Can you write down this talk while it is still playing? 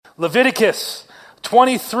Leviticus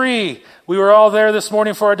 23. We were all there this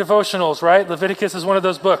morning for our devotionals, right? Leviticus is one of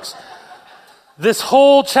those books. This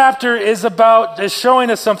whole chapter is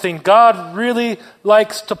showing us something. God really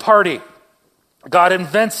likes to party. God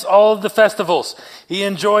invents all of the festivals. He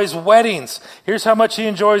enjoys weddings. Here's how much he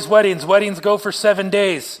enjoys weddings. Weddings go for 7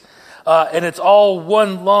 days. And it's all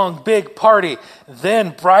one long big party.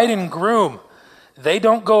 Then bride and groom, they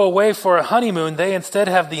don't go away for a honeymoon. They instead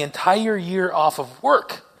have the entire year off of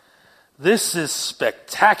work. This is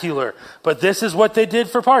spectacular. But this is what they did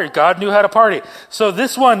for party. God knew how to party. So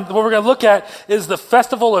this one, what we're going to look at is the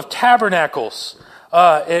Festival of Tabernacles.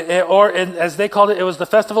 As they called it, it was the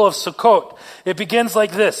Festival of Sukkot. It begins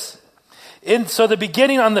like this. So the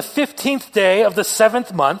beginning on the 15th day of the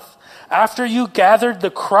 7th month, after you gathered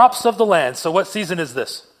the crops of the land. So what season is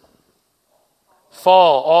this?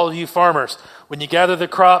 Fall, all you farmers. When you gather the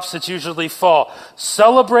crops, it's usually fall.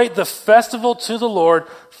 Celebrate the festival to the Lord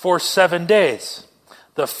for 7 days.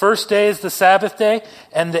 The first day is the Sabbath day,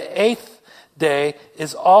 and the 8th day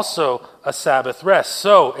is also a Sabbath rest.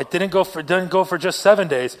 So it didn't go for just 7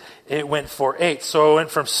 days. It went for 8. So it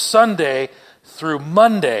went from Sunday through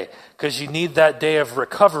Monday, because you need that day of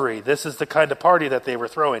recovery. This is the kind of party that they were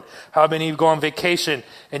throwing. How many of you go on vacation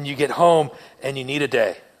and you get home and you need a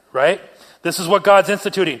day, right? This is what God's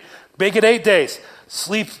instituting. Make it 8 days.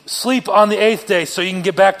 Sleep on the 8th day so you can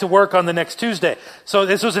get back to work on the next Tuesday. So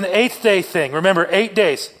this was an 8th day thing. Remember, 8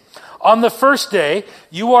 days. On the first day,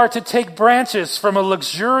 you are to take branches from a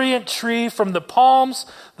luxuriant tree from the palms,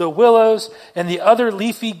 the willows, and the other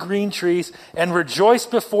leafy green trees, and rejoice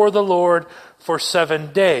before the Lord for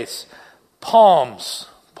 7 days. Palms,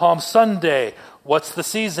 Palm Sunday. What's the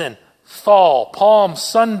season? Fall. Palm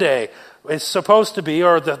Sunday is supposed to be,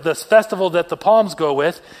 or the festival that the palms go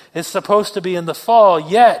with, is supposed to be in the fall.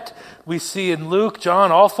 Yet, we see in Luke,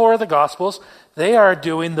 John, all 4 of the Gospels, they are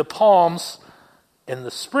doing the palms in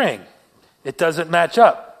the spring. It doesn't match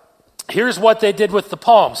up. Here's what they did with the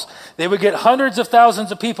palms. They would get hundreds of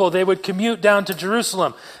thousands of people. They would commute down to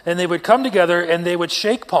Jerusalem, and they would come together and they would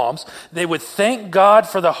shake palms. They would thank God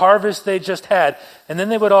for the harvest they just had, and then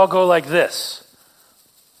they would all go like this.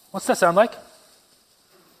 What's that sound like?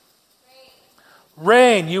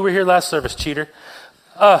 Rain. You were here last service, cheater.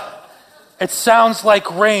 It sounds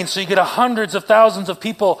like rain. So you get hundreds of thousands of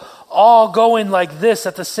people all going like this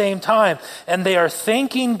at the same time. And they are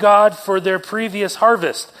thanking God for their previous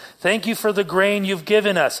harvest. Thank you for the grain you've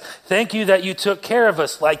given us. Thank you that you took care of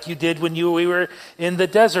us like you did when we were in the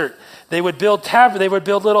desert. They would build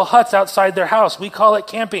little huts outside their house. We call it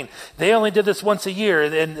camping. They only did this once a year,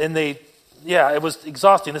 and it was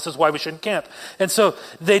exhausting. This is why we shouldn't camp. And so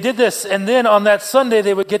they did this, and then on that Sunday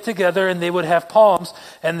they would get together and they would have palms,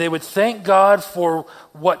 and they would thank God for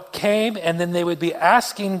what came, and then they would be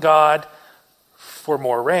asking God for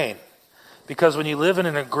more rain. Because when you live in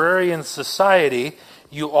an agrarian society,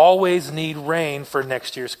 you always need rain for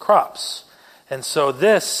next year's crops. And so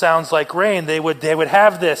this sounds like rain. They would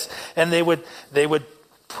have this, and they would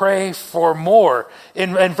pray for more.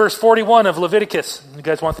 In verse 41 of Leviticus, you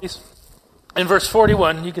guys want these? In verse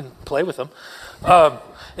 41, you can play with them.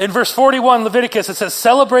 In verse 41, Leviticus, it says,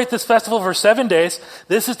 celebrate this festival for 7 days.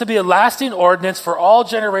 This is to be a lasting ordinance for all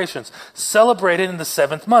generations, celebrated in the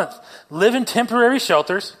 7th month. Live in temporary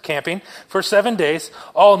shelters, camping, for 7 days.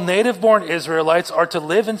 All native-born Israelites are to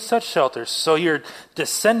live in such shelters, so your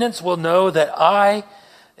descendants will know that I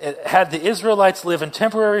had the Israelites live in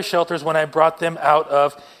temporary shelters when I brought them out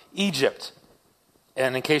of Egypt.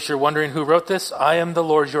 And in case you're wondering who wrote this, I am the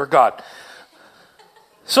Lord your God.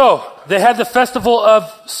 So, they had the festival of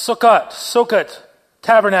Sukkot,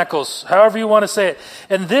 tabernacles, however you want to say it.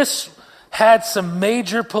 And this had some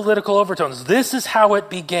major political overtones. This is how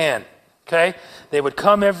it began, okay? They would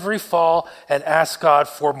come every fall and ask God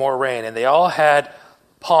for more rain. And they all had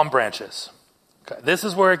palm branches. Okay, this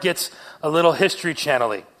is where it gets a little history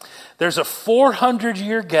channel-y. There's a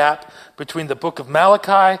 400-year gap between the book of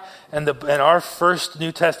Malachi and our first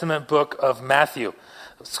New Testament book of Matthew.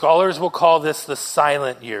 Scholars will call this the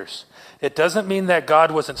silent years. It doesn't mean that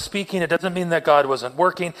God wasn't speaking. It doesn't mean that God wasn't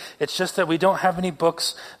working. It's just that we don't have any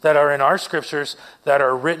books that are in our scriptures that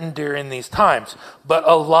are written during these times. But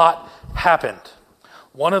a lot happened.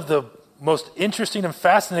 One of the most interesting and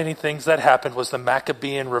fascinating things that happened was the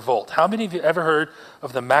Maccabean revolt. How many of you ever heard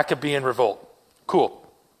of the Maccabean revolt? Cool.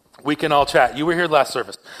 We can all chat. You were here last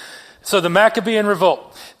service. So the Maccabean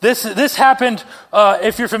revolt. This happened,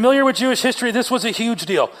 if you're familiar with Jewish history, this was a huge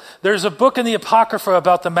deal. There's a book in the Apocrypha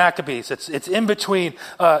about the Maccabees. It's in between.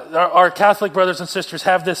 Our Catholic brothers and sisters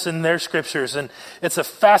have this in their scriptures, and it's a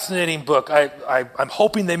fascinating book. I'm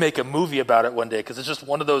hoping they make a movie about it one day, because it's just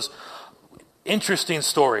one of those Interesting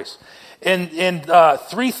stories. In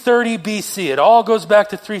 330 BC, it all goes back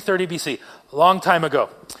to 330 BC, a long time ago.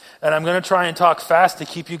 And I'm going to try and talk fast to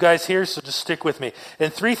keep you guys here, so just stick with me.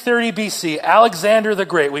 In 330 BC, Alexander the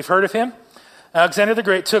Great, we've heard of him? Alexander the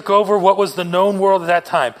Great took over what was the known world at that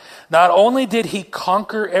time. Not only did he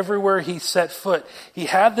conquer everywhere he set foot, he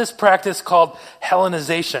had this practice called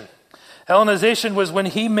Hellenization. Hellenization was when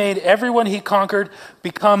he made everyone he conquered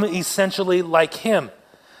become essentially like him.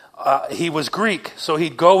 He was Greek, so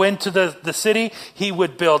he'd go into the city, he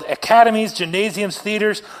would build academies, gymnasiums,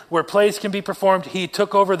 theaters, where plays can be performed. He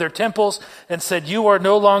took over their temples and said, you are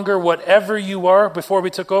no longer whatever you are before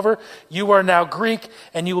we took over. You are now Greek,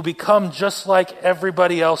 and you will become just like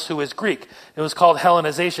everybody else who is Greek. It was called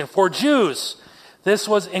Hellenization. For Jews, this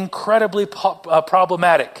was incredibly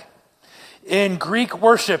problematic. In Greek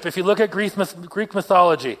worship, if you look at Greek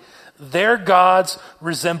mythology, their gods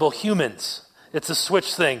resemble humans. It's a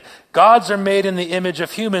switch thing. Gods are made in the image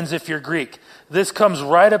of humans if you're Greek. This comes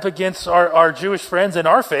right up against our Jewish friends and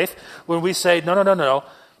our faith when we say, no.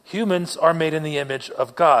 Humans are made in the image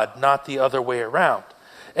of God, not the other way around.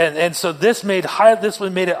 And so this made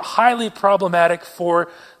it highly problematic for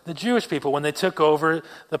the Jewish people when they took over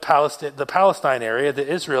the Palestine area, the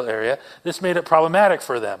Israel area. This made it problematic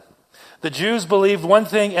for them. The Jews believed one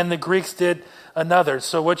thing and the Greeks did another.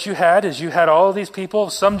 So what you had all of these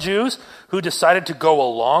people, some Jews who decided to go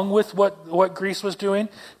along with what Greece was doing,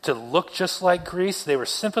 to look just like Greece. They were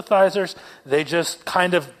sympathizers. They just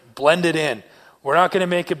kind of blended in. We're not going to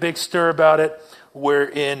make a big stir about it. We're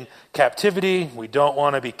in captivity. We don't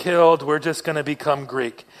want to be killed. We're just going to become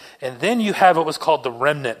Greek. And then you have what was called the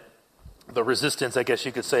remnant, the resistance, I guess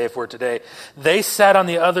you could say if we're today. They sat on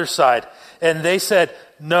the other side and they said,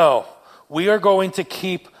 no, we are going to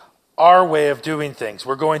keep our way of doing things.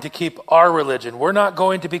 We're going to keep our religion. We're not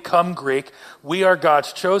going to become Greek. We are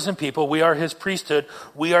God's chosen people. We are his priesthood.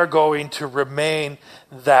 We are going to remain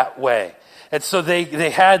that way. And so they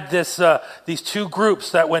had these two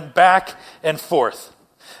groups that went back and forth.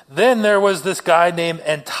 Then there was this guy named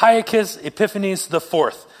Antiochus Epiphanes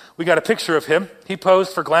IV. We got a picture of him. He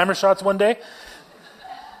posed for glamour shots one day.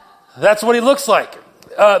 That's what he looks like.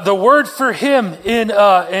 The word for him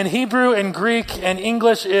in Hebrew and Greek and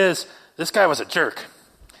English is, this guy was a jerk.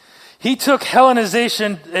 He took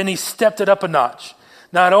Hellenization and he stepped it up a notch.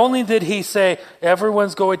 Not only did he say,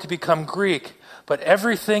 everyone's going to become Greek, but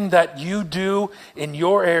everything that you do in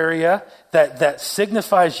your area that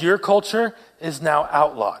signifies your culture is now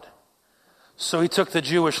outlawed. So he took the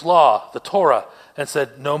Jewish law, the Torah, and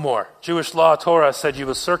said, no more. Jewish law, Torah, said you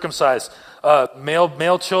will circumcise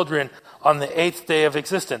male children on the 8th day of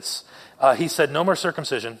existence. He said, no more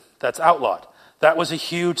circumcision. That's outlawed. That was a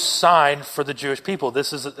huge sign for the Jewish people.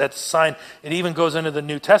 That's a sign. It even goes into the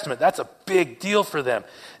New Testament. That's a big deal for them.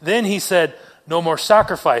 Then he said, no more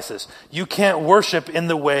sacrifices. You can't worship in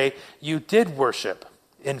the way you did worship.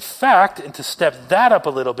 In fact, and to step that up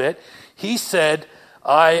a little bit, he said,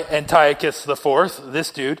 I, Antiochus IV,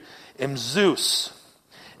 this dude, am Zeus,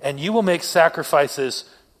 and you will make sacrifices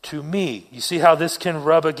to me. You see how this can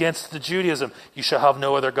rub against the Judaism. You shall have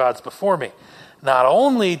no other gods before me. Not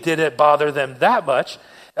only did it bother them that much,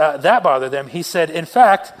 he said, in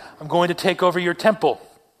fact, I'm going to take over your temple.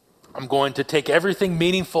 I'm going to take everything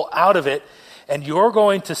meaningful out of it, and you're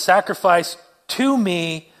going to sacrifice to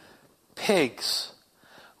me pigs,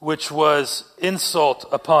 which was insult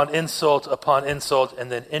upon insult upon insult,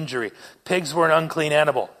 and then injury. Pigs were an unclean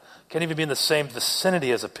animal. Can't even be in the same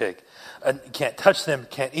vicinity as a pig. You can't touch them,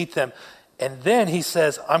 can't eat them. And then he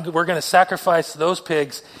says, we're going to sacrifice those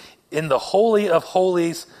pigs in the Holy of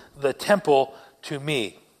Holies, the temple, to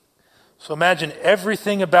me. So imagine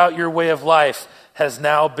everything about your way of life has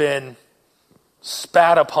now been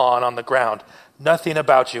spat upon on the ground. Nothing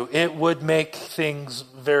about you. It would make things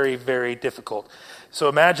very, very difficult. So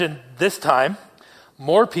imagine this time,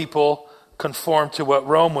 more people conform to what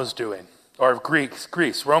Rome was doing. Or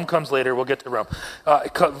Greece. Rome comes later. We'll get to Rome.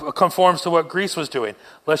 Conforms to what Greece was doing.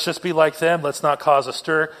 Let's just be like them. Let's not cause a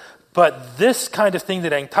stir. But this kind of thing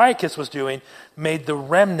that Antiochus was doing made the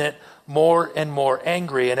remnant more and more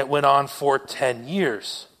angry, and it went on for 10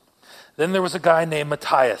 years. Then there was a guy named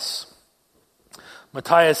Matthias.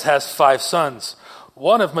 Matthias has 5 sons.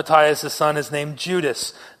 One of Matthias' sons is named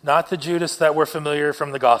Judas, not the Judas that we're familiar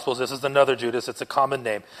from the Gospels. This is another Judas. It's a common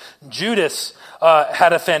name. Judas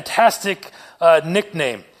had a fantastic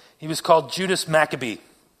nickname. He was called Judas Maccabee.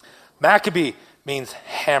 Maccabee means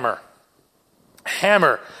hammer.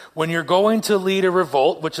 Hammer. When you're going to lead a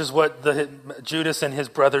revolt, which is what Judas and his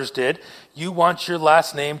brothers did, you want your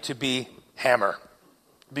last name to be Hammer,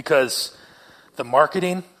 because the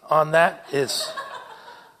marketing on that is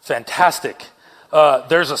Fantastic.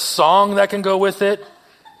 There's a song that can go with it.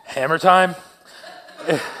 Hammer time.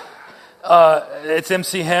 It's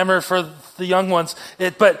MC Hammer for the young ones.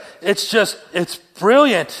 But it's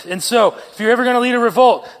brilliant. And so if you're ever going to lead a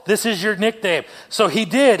revolt, this is your nickname. So he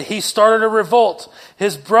did. He started a revolt.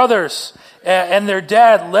 His brothers and their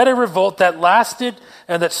dad led a revolt that lasted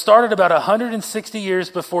and that started about 160 years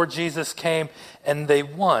before Jesus came, and they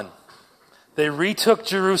won. They retook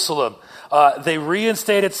Jerusalem. They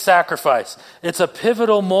reinstated sacrifice. It's a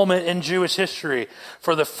pivotal moment in Jewish history.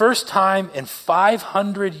 For the first time in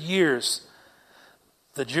 500 years,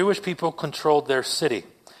 the Jewish people controlled their city,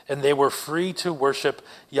 and they were free to worship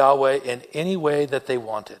Yahweh in any way that they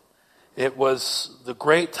wanted. It was the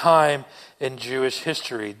great time in Jewish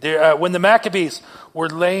history. When the Maccabees were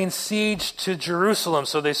laying siege to Jerusalem,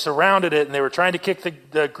 so they surrounded it and they were trying to kick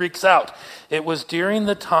the Greeks out, it was during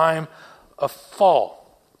the time of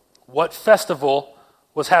fall. What festival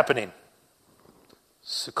was happening?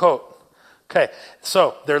 Sukkot. Okay,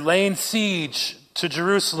 so they're laying siege to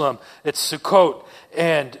Jerusalem. It's Sukkot,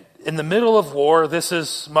 and in the middle of war, this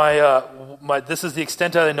is this is the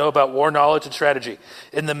extent that I know about war knowledge and strategy.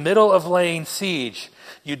 In the middle of laying siege,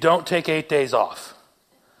 you don't take 8 days off.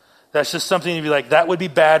 That's just something you'd be like, that would be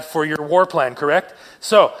bad for your war plan, correct?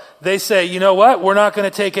 So they say, you know what? We're not going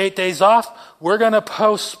to take 8 days off. We're going to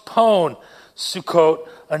postpone Sukkot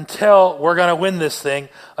until we're going to win this thing,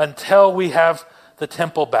 until we have the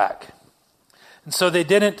temple back. And so they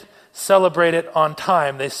didn't celebrate it on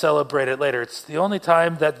time. They celebrate it later. It's the only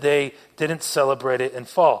time that they didn't celebrate it in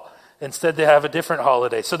fall. Instead, they have a different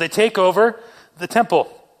holiday. So they take over the temple,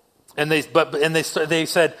 and they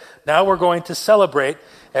said, now we're going to celebrate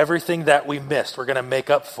everything that we missed. We're going to make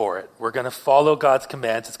up for it. We're going to follow God's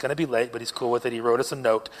commands. It's going to be late, but he's cool with it. He wrote us a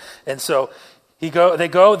note. And so they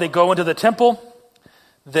go into the temple.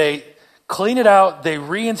 They clean it out, they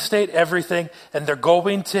reinstate everything, and they're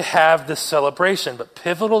going to have this celebration. But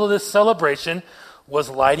pivotal to this celebration was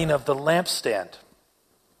lighting of the lampstand.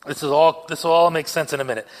 This will all make sense in a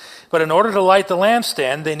minute. But in order to light the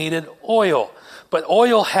lampstand, they needed oil. But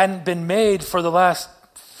oil hadn't been made for the last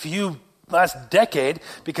decade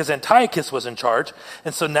because Antiochus was in charge.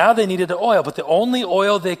 And so now they needed the oil. But the only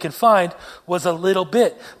oil they could find was a little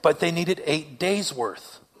bit. But they needed 8 days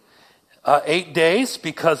worth. 8 days,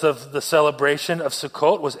 because of the celebration of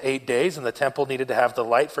Sukkot, was 8 days, and the temple needed to have the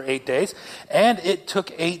light for 8 days, and it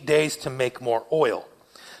took 8 days to make more oil.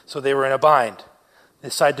 So they were in a bind. They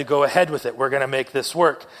decided to go ahead with it. We're going to make this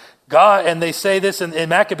work. God, and they say this in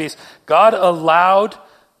Maccabees, God allowed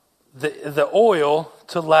the oil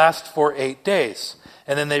to last for 8 days,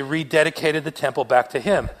 and then they rededicated the temple back to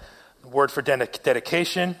him. The word for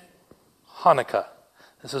dedication, Hanukkah.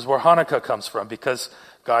 This is where Hanukkah comes from, because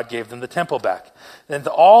God gave them the temple back. And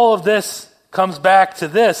all of this comes back to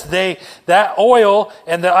this. That oil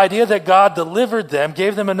and the idea that God delivered them,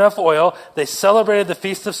 gave them enough oil. They celebrated the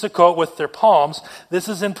Feast of Sukkot with their palms. This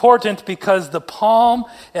is important because the palm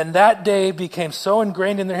and that day became so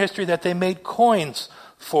ingrained in their history that they made coins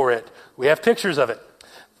for it. We have pictures of it.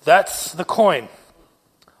 That's the coin,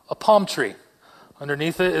 a palm tree.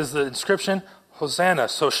 Underneath it is the inscription, Hosanna,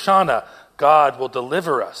 Soshana, God will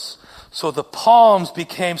deliver us. So the palms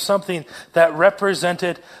became something that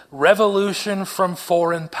represented revolution from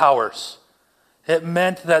foreign powers. It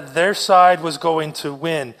meant that their side was going to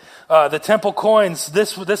win. The temple coins,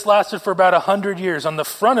 this lasted for about 100 years. On the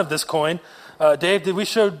front of this coin, Dave, did we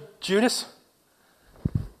show Judas?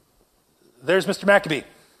 There's Mr. Maccabee.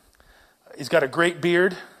 He's got a great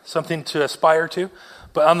beard, something to aspire to.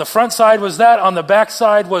 But on the front side was that. On the back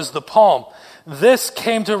side was the palm. This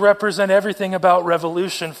came to represent everything about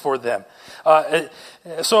revolution for them.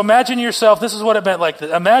 So imagine yourself, this is what it meant like.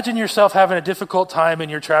 Imagine yourself having a difficult time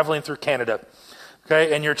and you're traveling through Canada,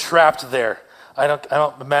 okay, and you're trapped there. I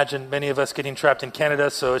don't imagine many of us getting trapped in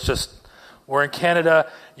Canada, so it's just, we're in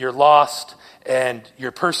Canada, you're lost, and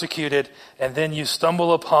you're persecuted, and then you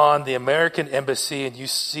stumble upon the American embassy and you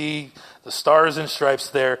see the stars and stripes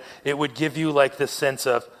there. It would give you like this sense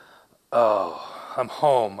of, oh, I'm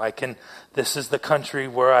home. This is the country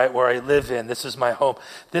where I live in. This is my home.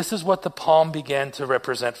 This is what the palm began to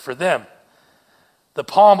represent for them. The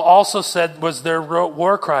palm also was their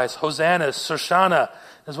war cries. Hosanna, Shoshana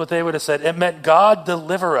is what they would have said. It meant God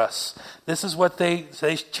deliver us. This is what they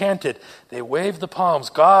chanted. They waved the palms.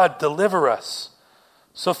 God deliver us.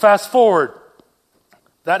 So fast forward.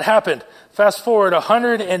 That happened. Fast forward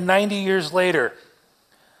 190 years later.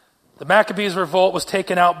 The Maccabees revolt was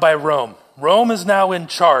taken out by Rome. Rome is now in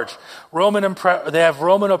charge. They have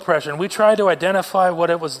Roman oppression. We try to identify what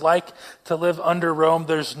it was like to live under Rome.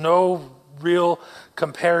 There's no real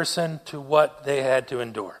comparison to what they had to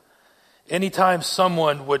endure. Anytime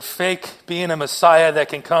someone would fake being a Messiah that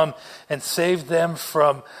can come and save them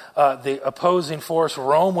from the opposing force,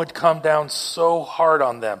 Rome would come down so hard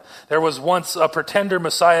on them. There was once a pretender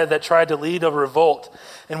Messiah that tried to lead a revolt,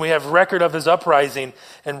 and we have record of his uprising,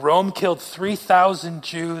 and Rome killed 3,000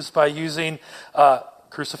 Jews by using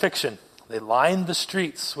crucifixion. They lined the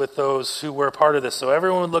streets with those who were a part of this. So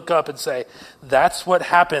everyone would look up and say, that's what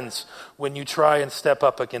happens when you try and step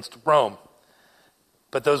up against Rome.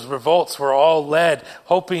 But those revolts were all led,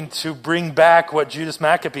 hoping to bring back what Judas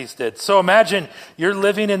Maccabees did. So imagine you're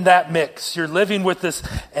living in that mix. You're living with this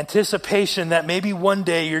anticipation that maybe one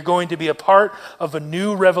day you're going to be a part of a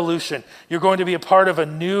new revolution. You're going to be a part of a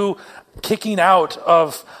new kicking out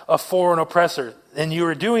of a foreign oppressor. And you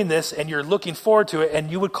are doing this and you're looking forward to it.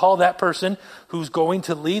 And you would call that person who's going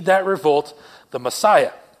to lead that revolt the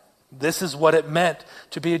Messiah. This is what it meant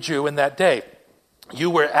to be a Jew in that day. You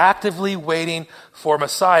were actively waiting for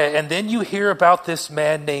Messiah. And then you hear about this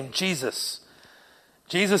man named Jesus.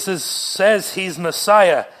 Jesus says he's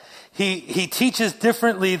Messiah. He teaches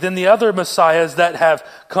differently than the other Messiahs that have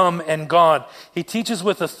come and gone. He teaches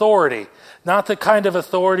with authority. Not the kind of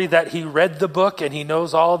authority that he read the book and he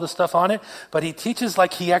knows all of the stuff on it, but he teaches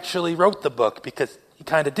like he actually wrote the book, because he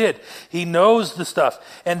kind of did. He knows the stuff.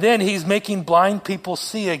 And then he's making blind people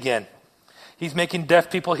see again. He's making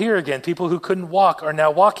deaf people hear again. People who couldn't walk are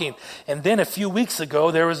now walking. And then a few weeks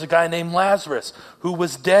ago, there was a guy named Lazarus who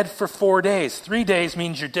was dead for 4 days. 3 days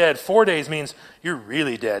means you're dead. 4 days means you're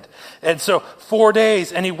really dead. And so 4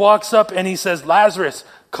 days, and he walks up and he says, Lazarus,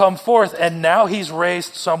 come forth. And now he's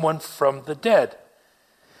raised someone from the dead.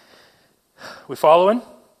 We following?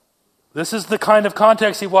 This is the kind of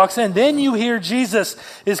context he walks in. Then you hear Jesus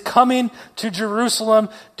is coming to Jerusalem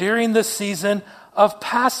during the season of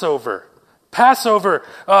Passover. Passover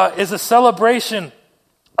is a celebration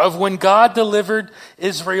of when God delivered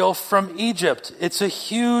Israel from Egypt. It's a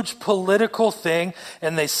huge political thing,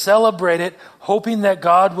 and they celebrate it, hoping that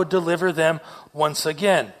God would deliver them once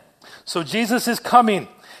again. So Jesus is coming,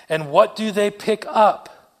 and what do they pick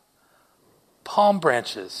up? Palm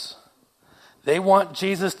branches. They want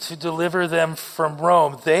Jesus to deliver them from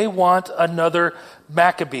Rome. They want another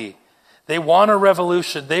Maccabee. They want a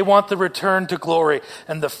revolution. They want the return to glory.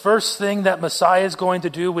 And the first thing that Messiah is going to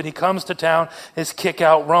do when he comes to town is kick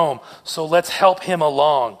out Rome. So let's help him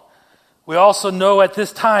along. We also know at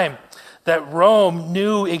this time that Rome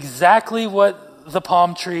knew exactly what the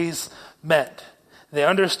palm trees meant. They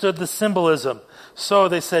understood the symbolism. So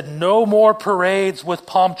they said, no more parades with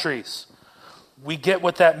palm trees. We get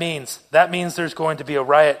what that means. That means there's going to be a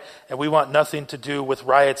riot, and we want nothing to do with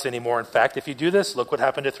riots anymore. In fact, if you do this, look what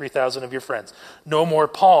happened to 3,000 of your friends. No more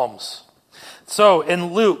palms. So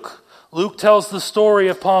in Luke tells the story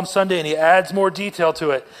of Palm Sunday, and he adds more detail to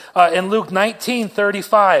it. In Luke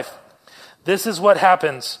 19:35, this is what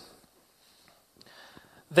happens.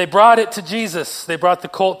 They brought it to Jesus. They brought the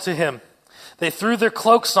colt to him. They threw their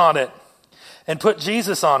cloaks on it and put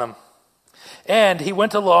Jesus on him. And he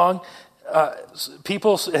went along.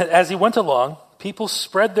 As he went along, people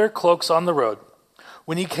spread their cloaks on the road.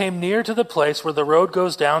 When he came near to the place where the road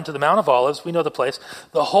goes down to the Mount of Olives, we know the place,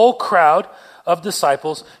 the whole crowd of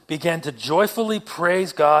disciples began to joyfully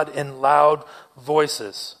praise God in loud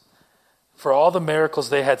voices for all the miracles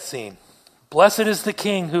they had seen. Blessed is the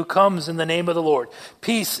King who comes in the name of the Lord.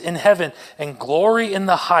 Peace in heaven and glory in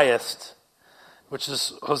the highest, which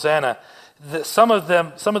is Hosanna. Some of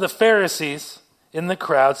the Pharisees in the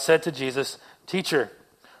crowd said to Jesus, Teacher,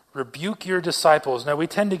 rebuke your disciples. Now, we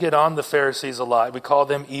tend to get on the Pharisees a lot. We call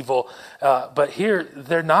them evil. But here,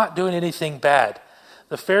 they're not doing anything bad.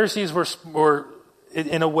 The Pharisees were,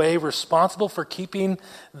 in a way, responsible for keeping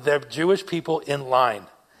the Jewish people in line.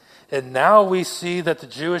 And now we see that the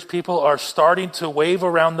Jewish people are starting to wave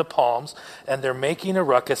around the palms, and they're making a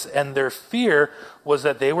ruckus, and their fear was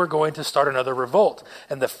that they were going to start another revolt.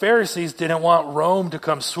 And the Pharisees didn't want Rome to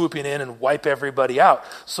come swooping in and wipe everybody out.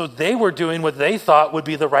 So they were doing what they thought would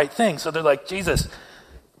be the right thing. So they're like, Jesus,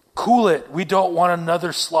 cool it. We don't want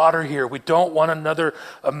another slaughter here. We don't want another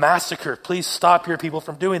massacre. Please stop your people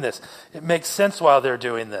from doing this. It makes sense while they're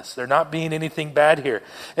doing this. They're not being anything bad here.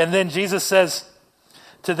 And then Jesus says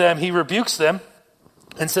to them, he rebukes them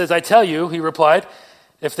and says, I tell you, he replied,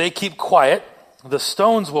 if they keep quiet, the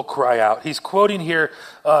stones will cry out. He's quoting here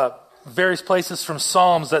various places from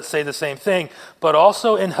Psalms that say the same thing, but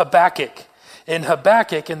also in Habakkuk. In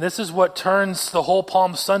Habakkuk, and this is what turns the whole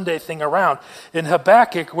Palm Sunday thing around, in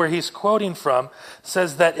Habakkuk, where he's quoting from,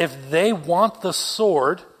 says that if they want the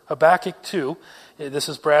sword, Habakkuk 2, this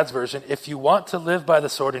is Brad's version, if you want to live by the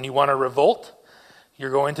sword and you want to revolt, You're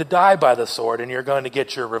going to die by the sword, and you're going to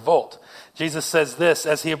get your revolt. Jesus says this,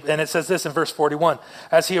 and it says this in verse 41.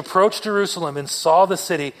 As he approached Jerusalem and saw the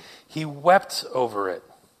city, he wept over it.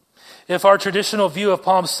 If our traditional view of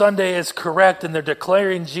Palm Sunday is correct and they're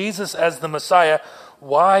declaring Jesus as the Messiah,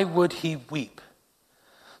 why would he weep?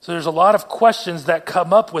 So there's a lot of questions that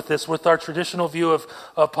come up with this, with our traditional view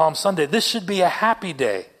of Palm Sunday. This should be a happy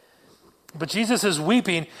day. But Jesus is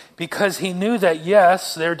weeping because he knew that,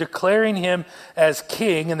 yes, they're declaring him as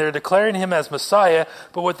king and they're declaring him as Messiah,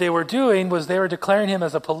 but what they were doing was they were declaring him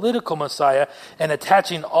as a political Messiah and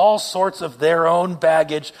attaching all sorts of their own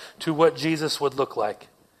baggage to what Jesus would look like.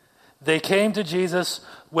 They came to Jesus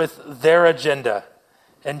with their agenda,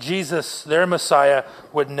 and Jesus, their Messiah,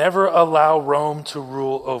 would never allow Rome to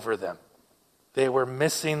rule over them. They were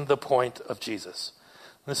missing the point of Jesus.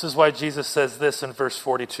 This is why Jesus says this in verse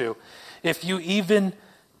 42. If you, even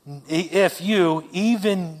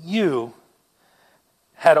you,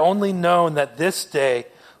 had only known that this day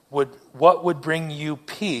what would bring you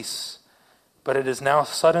peace, but it is now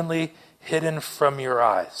suddenly hidden from your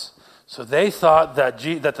eyes. So they thought that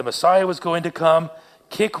the Messiah was going to come,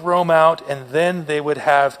 kick Rome out, and then they would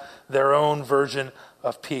have their own version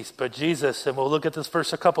of peace. But Jesus, and we'll look at this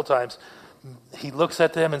verse a couple times, he looks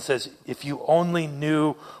at them and says, if you only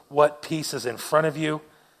knew what peace is in front of you,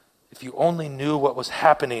 if you only knew what was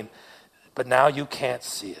happening, but now you can't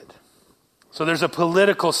see it. So there's a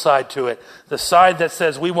political side to it, the side that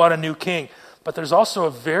says we want a new king. But there's also a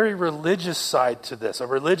very religious side to this, a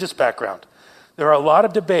religious background. There are a lot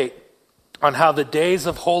of debate on how the days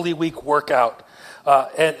of Holy Week work out.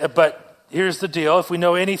 But here's the deal. If we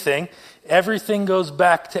know anything, everything goes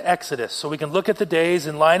back to Exodus. So we can look at the days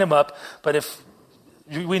and line them up. But if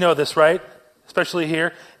we know this, right? Especially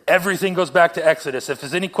here, everything goes back to Exodus. If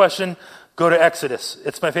there's any question, go to Exodus.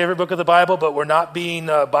 It's my favorite book of the Bible, but we're not being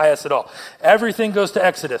biased at all. Everything goes to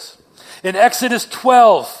Exodus. In Exodus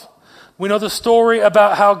 12, we know the story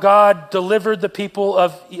about how God delivered the people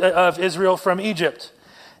of Israel from Egypt.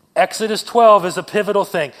 Exodus 12 is a pivotal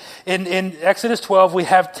thing. In Exodus 12, we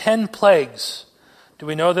have 10 plagues. Do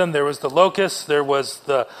we know them? There was the locusts, there was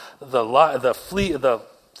the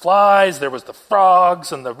flies, there was the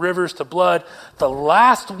frogs, and the rivers to blood. The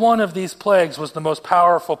last one of these plagues was the most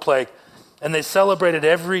powerful plague, and they celebrated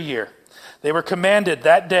every year. They were commanded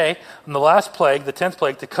that day, on the last plague, the 10th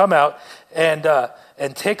plague, to come out and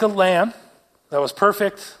take a lamb that was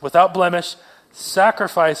perfect, without blemish,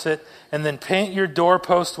 sacrifice it, and then paint your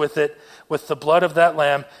doorpost with it, with the blood of that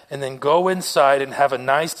lamb, and then go inside and have a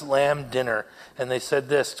nice lamb dinner. And they said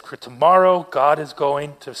this, tomorrow God is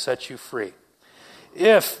going to set you free.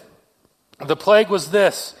 If the plague was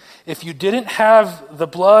this, if you didn't have the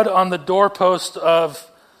blood on the doorpost of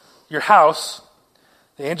your house,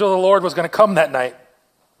 the angel of the Lord was going to come that night.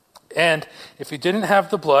 And if you didn't have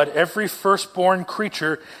the blood, every firstborn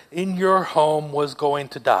creature in your home was going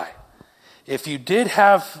to die. If you did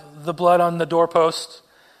have the blood on the doorpost,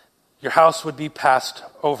 your house would be passed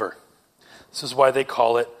over. This is why they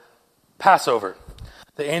call it Passover.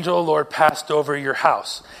 The angel of the Lord passed over your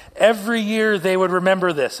house. Every year they would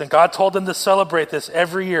remember this, and God told them to celebrate this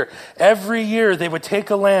every year. Every year they would take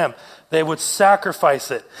a lamb, they would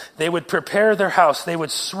sacrifice it, they would prepare their house, they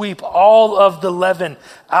would sweep all of the leaven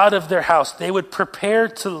out of their house, they would prepare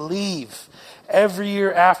to leave. Every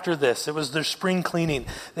year after this, it was their spring cleaning.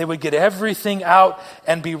 They would get everything out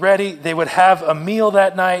and be ready. They would have a meal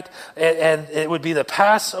that night, and it would be the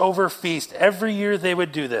Passover feast. Every year they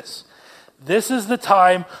would do this. This is the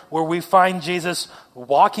time where we find Jesus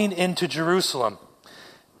walking into Jerusalem.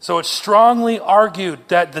 So it's strongly argued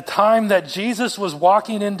that the time that Jesus was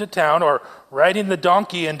walking into town, or riding the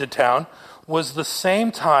donkey into town, was the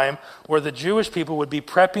same time where the Jewish people would be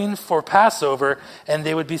prepping for Passover and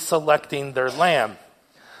they would be selecting their lamb.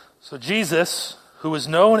 So Jesus, who is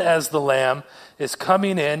known as the Lamb, is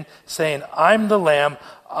coming in saying, I'm the Lamb,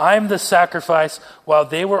 I'm the sacrifice. While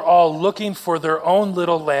they were all looking for their own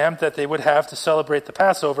little lamb that they would have to celebrate the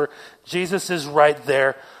Passover, Jesus is right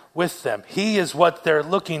there with them. He is what they're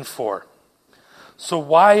looking for. So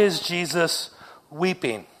why is Jesus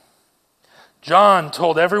weeping? John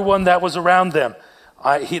told everyone that was around them,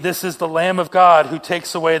 this is the Lamb of God who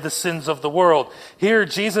takes away the sins of the world. Here,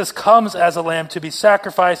 Jesus comes as a lamb to be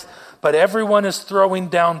sacrificed, but everyone is throwing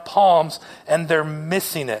down palms and they're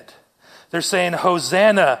missing it. They're saying,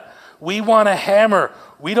 Hosanna, we want a hammer.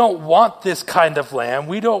 We don't want this kind of lamb.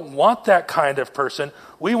 We don't want that kind of person.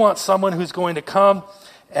 We want someone who's going to come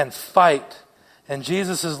and fight. And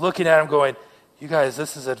Jesus is looking at him going, you guys,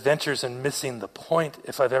 this is Adventures in Missing the Point,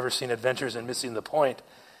 if I've ever seen Adventures in Missing the Point.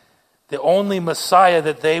 The only Messiah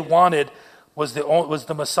that they wanted was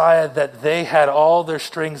the Messiah that they had all their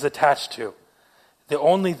strings attached to. They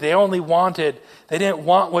didn't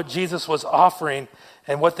want what Jesus was offering,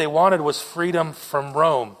 and what they wanted was freedom from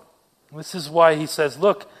Rome. This is why he says,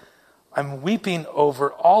 look, I'm weeping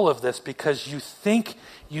over all of this because you think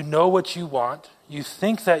you know what you want. You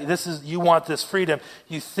think that you want this freedom.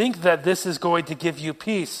 You think that this is going to give you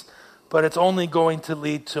peace, but it's only going to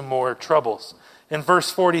lead to more troubles. In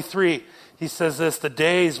verse 43, he says this, the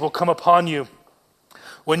days will come upon you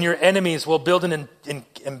when your enemies will build an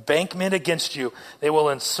embankment against you. They will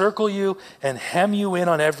encircle you and hem you in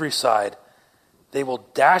on every side. They will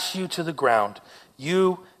dash you to the ground,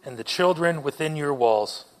 you and the children within your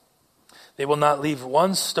walls. They will not leave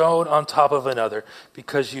one stone on top of another,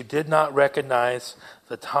 because you did not recognize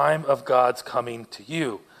the time of God's coming to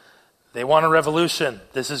you. They want a revolution.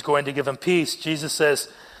 This is going to give them peace. Jesus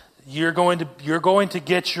says, you're going to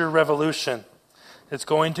get your revolution. It's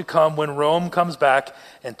going to come when Rome comes back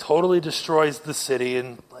and totally destroys the city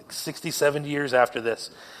in like 60, 70 years after this.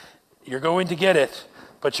 You're going to get it,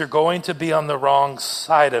 but you're going to be on the wrong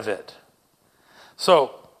side of it.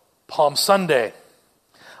 So, Palm Sunday.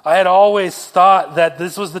 I had always thought that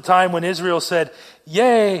this was the time when Israel said,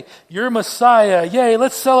 yay, you're Messiah. Yay,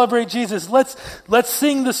 let's celebrate Jesus. Let's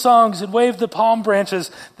sing the songs and wave the palm branches.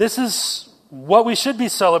 This is what we should be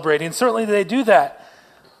celebrating. Certainly they do that.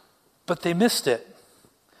 But they missed it.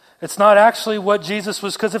 It's not actually what Jesus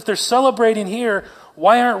was, because if they're celebrating here,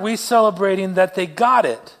 why aren't we celebrating that they got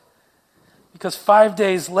it? Because 5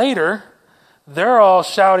 days later, they're all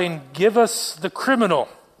shouting, give us the criminal.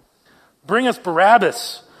 Bring us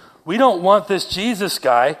Barabbas. We don't want this Jesus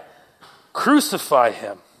guy. Crucify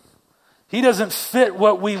him. He doesn't fit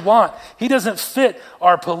what we want. He doesn't fit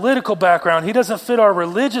our political background. He doesn't fit our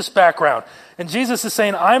religious background. And Jesus is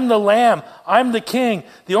saying, I'm the Lamb. I'm the King.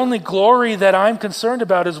 The only glory that I'm concerned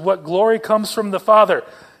about is what glory comes from the Father.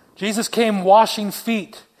 Jesus came washing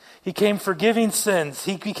feet. He came forgiving sins.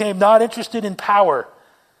 He became not interested in power.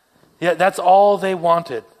 Yet that's all they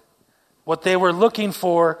wanted. What they were looking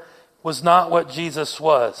for was not what Jesus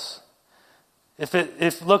was.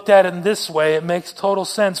 If looked at in this way, it makes total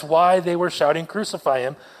sense why they were shouting, crucify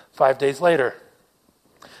him, 5 days later.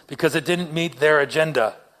 Because it didn't meet their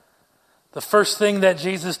agenda. The first thing that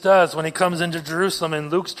Jesus does when he comes into Jerusalem in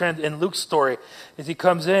Luke's story is he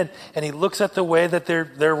comes in and he looks at the way that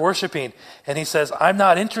they're worshiping. And he says, I'm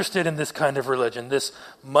not interested in this kind of religion, this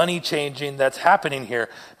money changing that's happening here.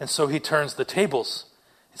 And so he turns the tables.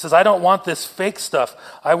 He says, I don't want this fake stuff.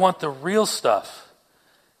 I want the real stuff.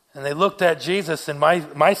 And they looked at Jesus, in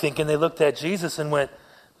my thinking, they looked at Jesus and went,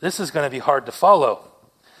 this is going to be hard to follow.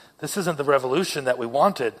 This isn't the revolution that we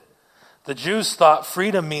wanted. The Jews thought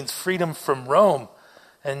freedom means freedom from Rome.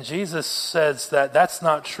 And Jesus says that that's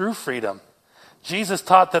not true freedom. Jesus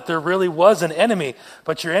taught that there really was an enemy,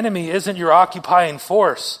 but your enemy isn't your occupying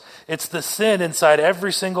force. It's the sin inside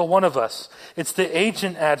every single one of us. It's the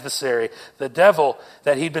ancient adversary, the devil,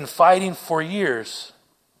 that he'd been fighting for years.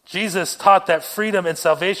 Jesus taught that freedom and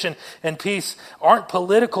salvation and peace aren't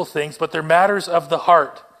political things, but they're matters of the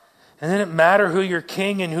heart. And it didn't matter who your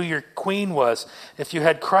king and who your queen was if you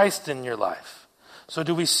had Christ in your life. So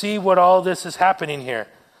do we see what all this is happening here?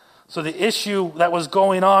 So the issue that was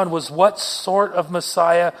going on was, what sort of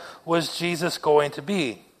Messiah was Jesus going to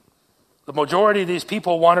be? The majority of these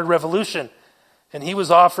people wanted revolution, and he was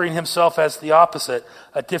offering himself as the opposite,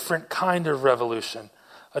 a different kind of revolution,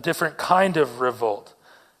 a different kind of revolt.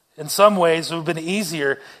 In some ways, it would have been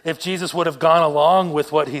easier if Jesus would have gone along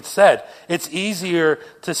with what he'd said. It's easier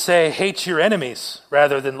to say, hate your enemies,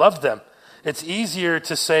 rather than love them. It's easier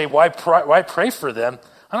to say, why pray for them?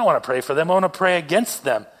 I don't want to pray for them. I want to pray against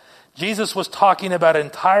them. Jesus was talking about an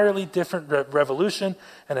entirely different revolution,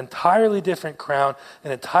 an entirely different crown,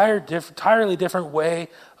 an entirely different way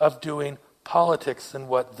of doing politics than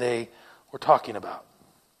what they were talking about.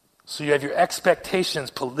 So you have your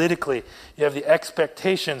expectations politically, you have the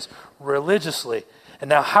expectations religiously. And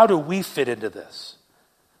now how do we fit into this?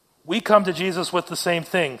 We come to Jesus with the same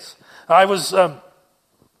things. I know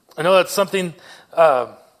that's something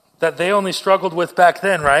that they only struggled with back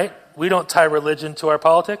then, right? We don't tie religion to our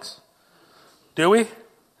politics, do we?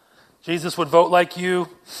 Jesus would vote like you.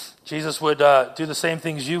 Jesus would do the same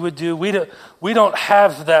things you would do. We don't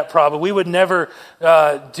have that problem. We would never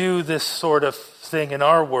do this sort of thing in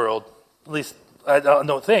our world. At least I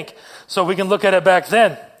don't think. So we can look at it back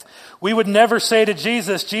then. We would never say to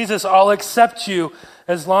Jesus, Jesus, I'll accept you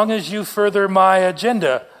as long as you further my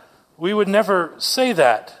agenda. We would never say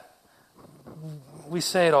that. We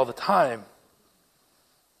say it all the time.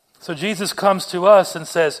 So Jesus comes to us and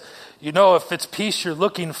says, if it's peace you're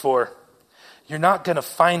looking for, you're not going to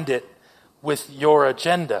find it with your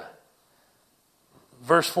agenda.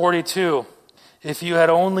 Verse 42, if you had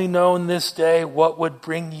only known this day what would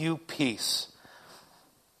bring you peace,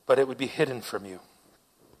 but it would be hidden from you.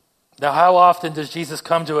 Now, how often does Jesus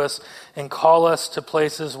come to us and call us to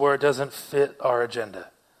places where it doesn't fit our agenda?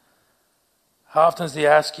 How often does he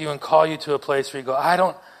ask you and call you to a place where you go, I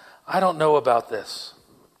don't know about this?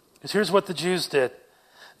 Because here's what the Jews did.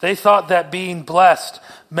 They thought that being blessed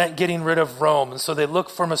meant getting rid of Rome, and so they looked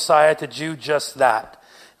for Messiah to do just that.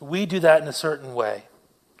 We do that in a certain way.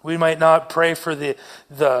 We might not pray for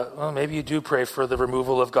well, maybe you do pray for the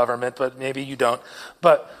removal of government, but maybe you don't.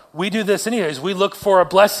 But we do this anyways. We look for a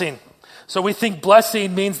blessing. So we think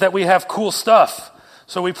blessing means that we have cool stuff.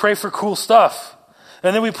 So we pray for cool stuff.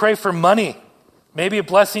 And then we pray for money. Maybe a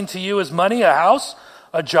blessing to you is money, a house,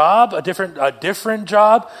 a job, a different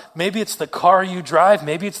job. Maybe it's the car you drive.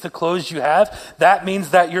 Maybe it's the clothes you have. That means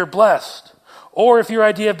that you're blessed. Or if your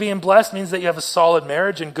idea of being blessed means that you have a solid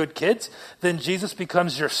marriage and good kids, then Jesus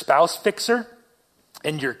becomes your spouse fixer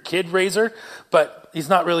and your kid raiser. But he's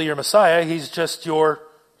not really your Messiah. He's just your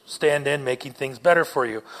stand-in making things better for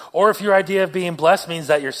you. Or if your idea of being blessed means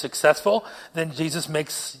that you're successful, then Jesus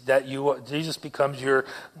becomes your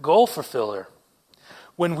goal fulfiller.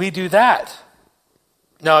 When we do that,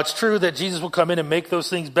 now it's true that Jesus will come in and make those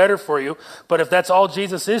things better for you, but if that's all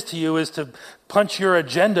Jesus is to you, is to punch your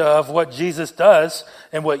agenda of what Jesus does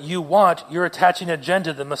and what you want, you're attaching an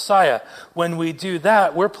agenda to the Messiah. When we do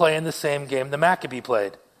that, we're playing the same game the Maccabee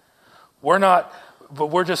played.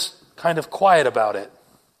 But we're just kind of quiet about it.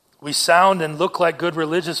 We sound and look like good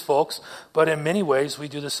religious folks, but in many ways we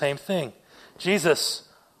do the same thing. Jesus,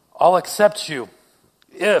 I'll accept you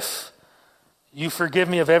if you forgive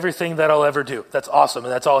me of everything that I'll ever do. That's awesome,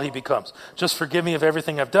 and that's all he becomes. Just forgive me of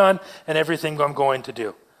everything I've done and everything I'm going to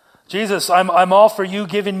do. Jesus, I'm all for you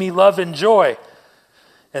giving me love and joy.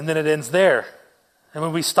 And then it ends there. And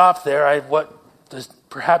when we stop there,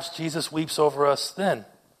 perhaps Jesus weeps over us then.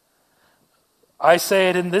 I say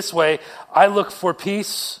it in this way. I look for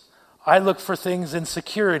peace. I look for things in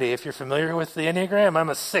security. If you're familiar with the Enneagram, I'm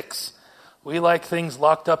a 6. We like things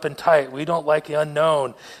locked up and tight. We don't like the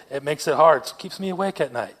unknown. It makes it hard. It keeps me awake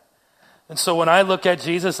at night. And so when I look at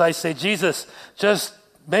Jesus, I say, Jesus, just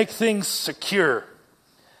make things secure.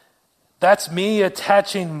 That's me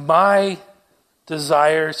attaching my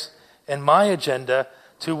desires and my agenda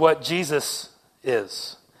to what Jesus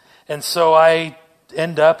is. And so I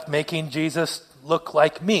end up making Jesus look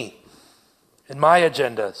like me and my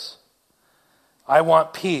agendas. I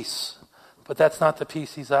want peace, but that's not the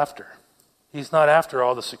peace he's after. He's not after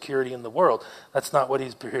all the security in the world. That's not what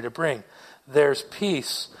he's here to bring. There's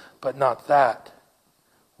peace, but not that.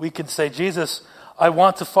 We can say, Jesus, I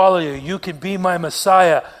want to follow you. You can be my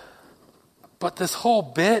Messiah. But this whole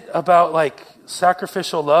bit about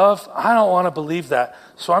sacrificial love, I don't want to believe that.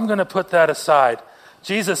 So I'm going to put that aside.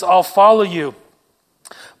 Jesus, I'll follow you.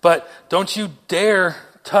 But don't you dare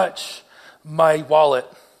touch my wallet.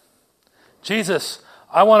 Jesus,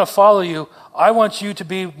 I want to follow you. I want you to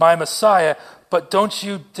be my Messiah, but don't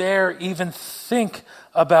you dare even think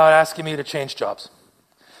about asking me to change jobs.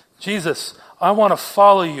 Jesus, I want to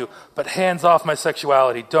follow you, but hands off my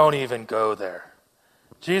sexuality. Don't even go there.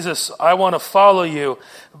 Jesus, I want to follow you,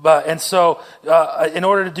 and so in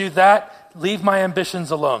order to do that, leave my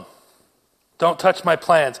ambitions alone. Don't touch my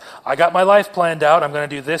plans. I got my life planned out. I'm going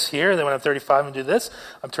to do this here. Then when I'm 35, I'm going to do this.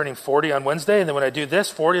 I'm turning 40 on Wednesday. And then when I do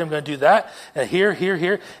this, 40, I'm going to do that. And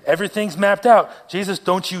here. Everything's mapped out. Jesus,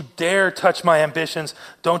 don't you dare touch my ambitions.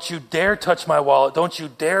 Don't you dare touch my wallet. Don't you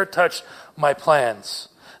dare touch my plans.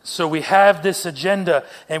 So we have this agenda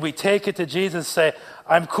and we take it to Jesus and say,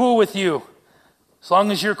 I'm cool with you as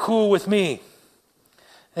long as you're cool with me.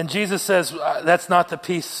 And Jesus says, that's not the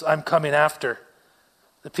peace I'm coming after.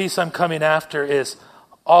 The peace I'm coming after is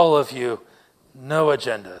all of you, no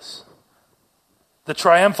agendas. The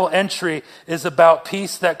triumphal entry is about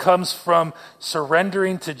peace that comes from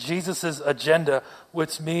surrendering to Jesus' agenda,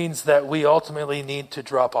 which means that we ultimately need to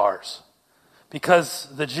drop ours.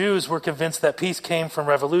 Because the Jews were convinced that peace came from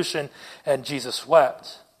revolution, and Jesus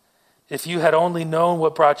wept. If you had only known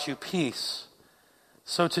what brought you peace.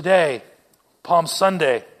 So today, Palm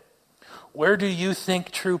Sunday, where do you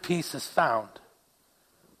think true peace is found?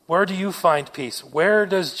 Where do you find peace? Where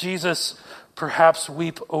does Jesus perhaps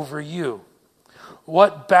weep over you?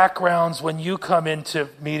 What backgrounds, when you come into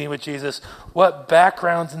meeting with Jesus, what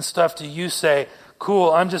backgrounds and stuff do you say,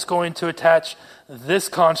 cool, I'm just going to attach this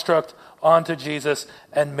construct onto Jesus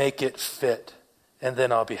and make it fit, and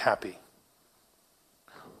then I'll be happy?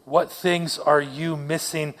 What things are you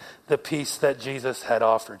missing the peace that Jesus had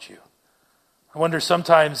offered you? I wonder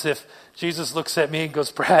sometimes if Jesus looks at me and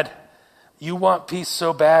goes, Brad, You want peace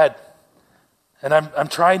so bad. And I'm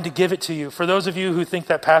trying to give it to you. For those of you who think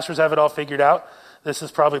that pastors have it all figured out, this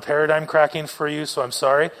is probably paradigm cracking for you, so I'm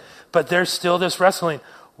sorry. But there's still this wrestling.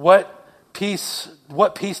 What peace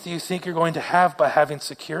do you think you're going to have by having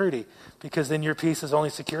security? Because then your peace is only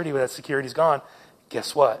security, but that security's gone.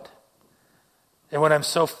 Guess what? And when I'm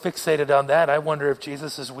so fixated on that, I wonder if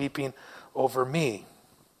Jesus is weeping over me.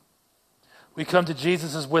 We come to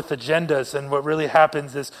Jesus with agendas, and what really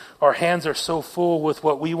happens is our hands are so full with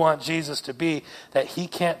what we want Jesus to be that he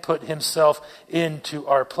can't put himself into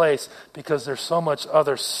our place because there's so much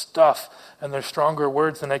other stuff, and there's stronger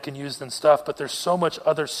words than I can use than stuff, but there's so much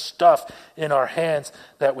other stuff in our hands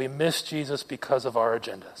that we miss Jesus because of our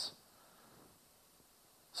agendas.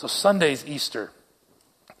 So Sunday's Easter.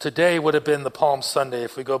 Today would have been the Palm Sunday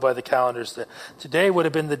if we go by the calendars. Today would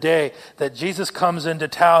have been the day that Jesus comes into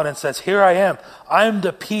town and says, here I am. I'm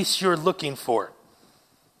the peace you're looking for.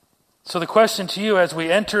 So the question to you as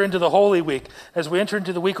we enter into the Holy Week, as we enter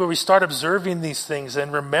into the week where we start observing these things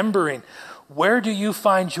and remembering, where do you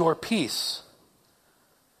find your peace?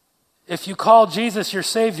 If you call Jesus your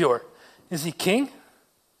Savior, is he King?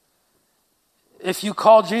 If you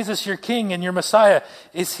call Jesus your King and your Messiah,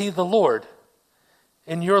 is he the Lord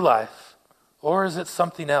in your life? Or is it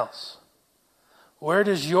something else? Where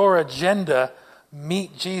does your agenda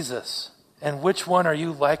meet Jesus? And which one are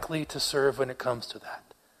you likely to serve when it comes to that?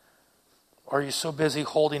 Or are you so busy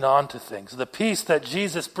holding on to things? The peace that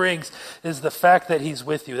Jesus brings is the fact that he's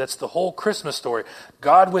with you. That's the whole Christmas story.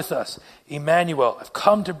 God with us. Emmanuel, I've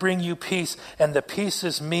come to bring you peace, and the peace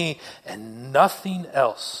is me and nothing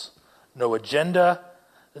else. No agenda,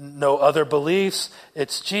 no other beliefs.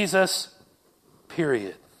 It's Jesus,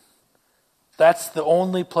 period. That's the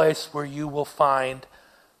only place where you will find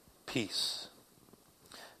peace,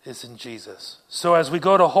 is in Jesus. So as we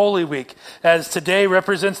go to Holy Week, as today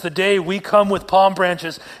represents the day we come with palm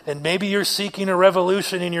branches, and maybe you're seeking a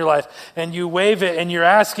revolution in your life, and you wave it, and you're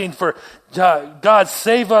asking for, God,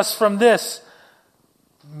 save us from this.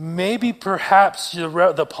 Maybe perhaps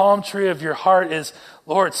the palm tree of your heart is,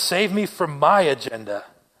 Lord, save me from my agenda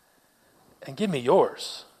and give me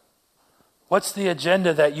yours. What's the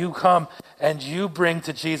agenda that you come and you bring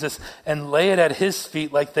to Jesus and lay it at his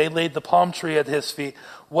feet like they laid the palm tree at his feet?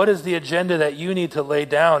 What is the agenda that you need to lay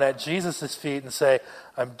down at Jesus' feet and say,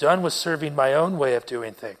 I'm done with serving my own way of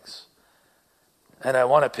doing things, and I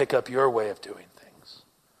want to pick up your way of doing things?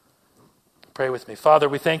 Pray with me. Father,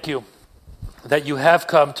 we thank you that you have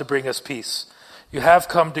come to bring us peace. You have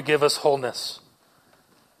come to give us wholeness.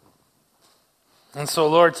 And so,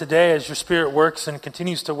 Lord, today as your Spirit works and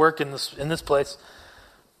continues to work in this place,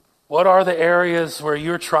 what are the areas where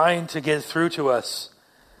you're trying to get through to us?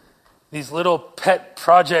 These little pet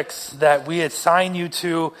projects that we assign you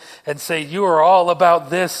to and say, you are all about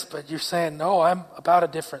this, but you're saying, no, I'm about a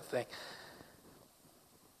different thing.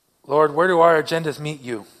 Lord, where do our agendas meet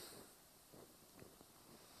you?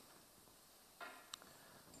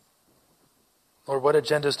 Lord, what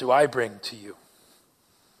agendas do I bring to you?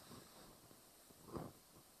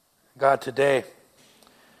 God,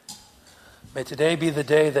 may today be the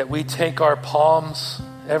day that we take our palms,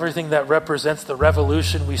 everything that represents the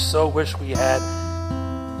revolution we so wish we had,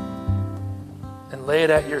 and lay it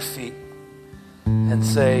at your feet and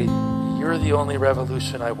say, you're the only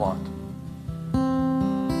revolution I want.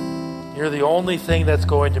 You're the only thing that's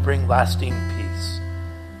going to bring lasting peace.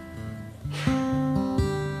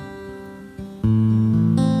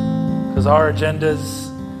 Because our agendas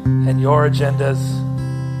and your agendas,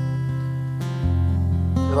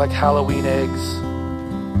 they're like Halloween eggs,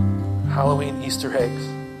 Halloween Easter eggs.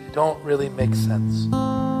 They don't really make sense.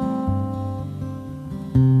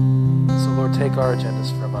 So Lord, take our agendas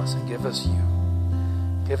from us and give us you.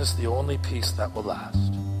 Give us the only peace that will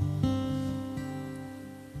last.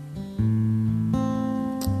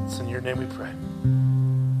 It's in your name we pray.